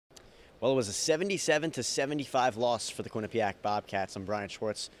Well, it was a 77-75 loss for the Quinnipiac Bobcats. I'm Brian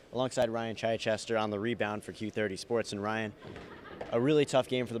Schwartz, alongside Ryan Chichester on the rebound for Q30 Sports. And Ryan, a really tough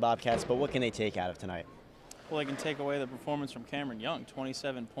game for the Bobcats, but what can they take out of tonight? Well, they can take away the performance from Cameron Young,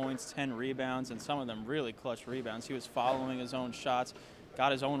 27 points, 10 rebounds, and some of them really clutch rebounds. He was following his own shots,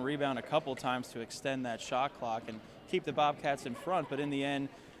 got his own rebound a couple times to extend that shot clock and keep the Bobcats in front. But in the end,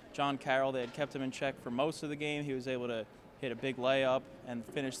 John Carroll, they had kept him in check for most of the game. He was able to hit a big layup and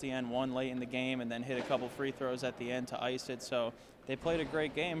finish the end one late in the game, and then hit a couple free throws at the end to ice it. So they played a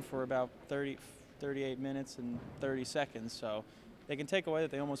great game for about 38 minutes and 30 seconds. So they can take away that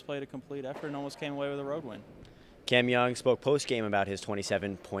they almost played a complete effort and almost came away with a road win. Cam Young spoke post-game about his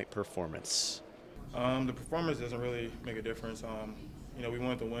 27-point performance. The performance doesn't really make a difference. We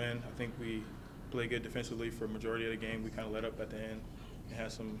wanted to win. I think we played good defensively for a majority of the game. We kind of let up at the end and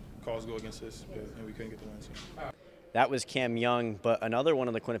had some calls go against us, and we couldn't get the win. So. That was Cam Young, but another one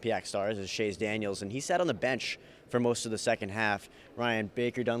of the Quinnipiac stars is Shays Daniels, and he sat on the bench for most of the second half. Ryan,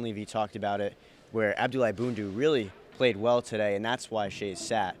 Baker Dunleavy talked about it, where Abdoulaye Bundu really played well today, and that's why Shays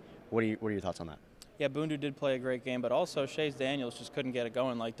sat. What are your thoughts on that? Yeah, Bundu did play a great game, but also Shays Daniels just couldn't get it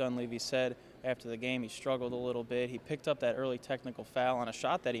going. Like Dunleavy said after the game, he struggled a little bit. He picked up that early technical foul on a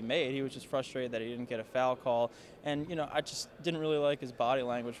shot that he made. He was just frustrated that he didn't get a foul call. And, I just didn't really like his body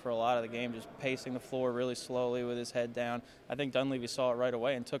language for a lot of the game, just pacing the floor really slowly with his head down. I think Dunleavy saw it right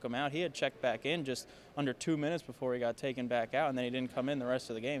away and took him out. He had checked back in just under 2 minutes before he got taken back out, and then he didn't come in the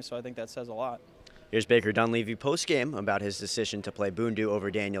rest of the game, so I think that says a lot. Here's Baker Dunleavy post-game about his decision to play Bundu over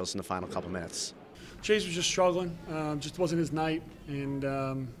Daniels in the final couple minutes. Chase was just struggling, just wasn't his night, and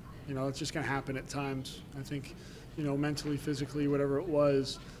it's just going to happen at times. I think, mentally, physically, whatever it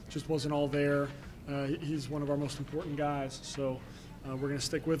was, just wasn't all there. He's one of our most important guys, so we're going to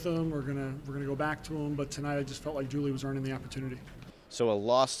stick with him. We're going to go back to him. But tonight, I just felt like Julie was earning the opportunity. So a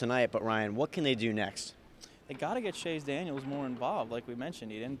loss tonight, but Ryan, what can they do next? They got to get Shays Daniels more involved. Like we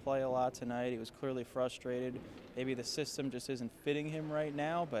mentioned, he didn't play a lot tonight. He was clearly frustrated. Maybe the system just isn't fitting him right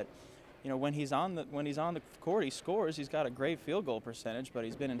now, but when he's on the court, he scores. He's got a great field goal percentage, but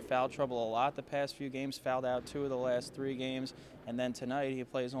he's been in foul trouble a lot the past few games. Fouled out 2 of the last 3 games, and then tonight he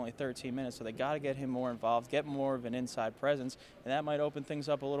plays only 13 minutes. So they got to get him more involved, get more of an inside presence, and that might open things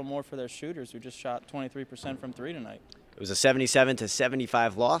up a little more for their shooters who just shot 23% from 3 tonight. It was a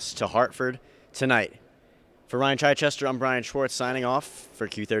 77-75 loss to Hartford tonight. For Ryan Chichester, I'm Brian Schwartz signing off for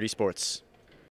Q30 Sports.